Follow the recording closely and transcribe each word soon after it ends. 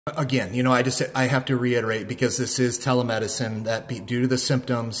Again, you know, I have to reiterate, because this is telemedicine, that due to the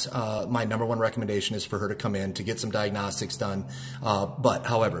symptoms, my number one recommendation is for her to come in to get some diagnostics done. But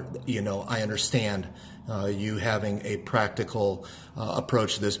however, you know, I understand you having a practical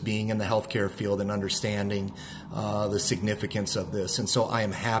approach to this, being in the healthcare field and understanding the significance of this. And so I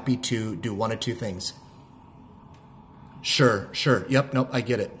am happy to do one of two things. Sure. Yep. Nope. I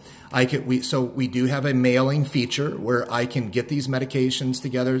get it. So we do have a mailing feature where I can get these medications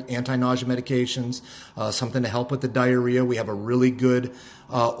together, anti-nausea medications, something to help with the diarrhea. We have a really good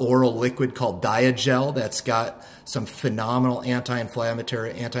oral liquid called Diagel that's got some phenomenal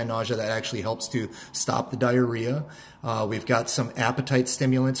anti-inflammatory, anti-nausea that actually helps to stop the diarrhea. We've got some appetite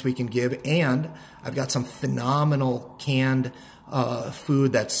stimulants we can give, and I've got some phenomenal canned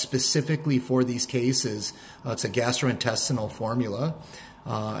food that's specifically for these cases. It's a gastrointestinal formula.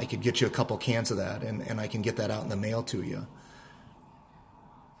 I could get you a couple cans of that, and I can get that out in the mail to you.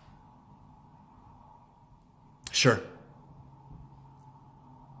 Sure.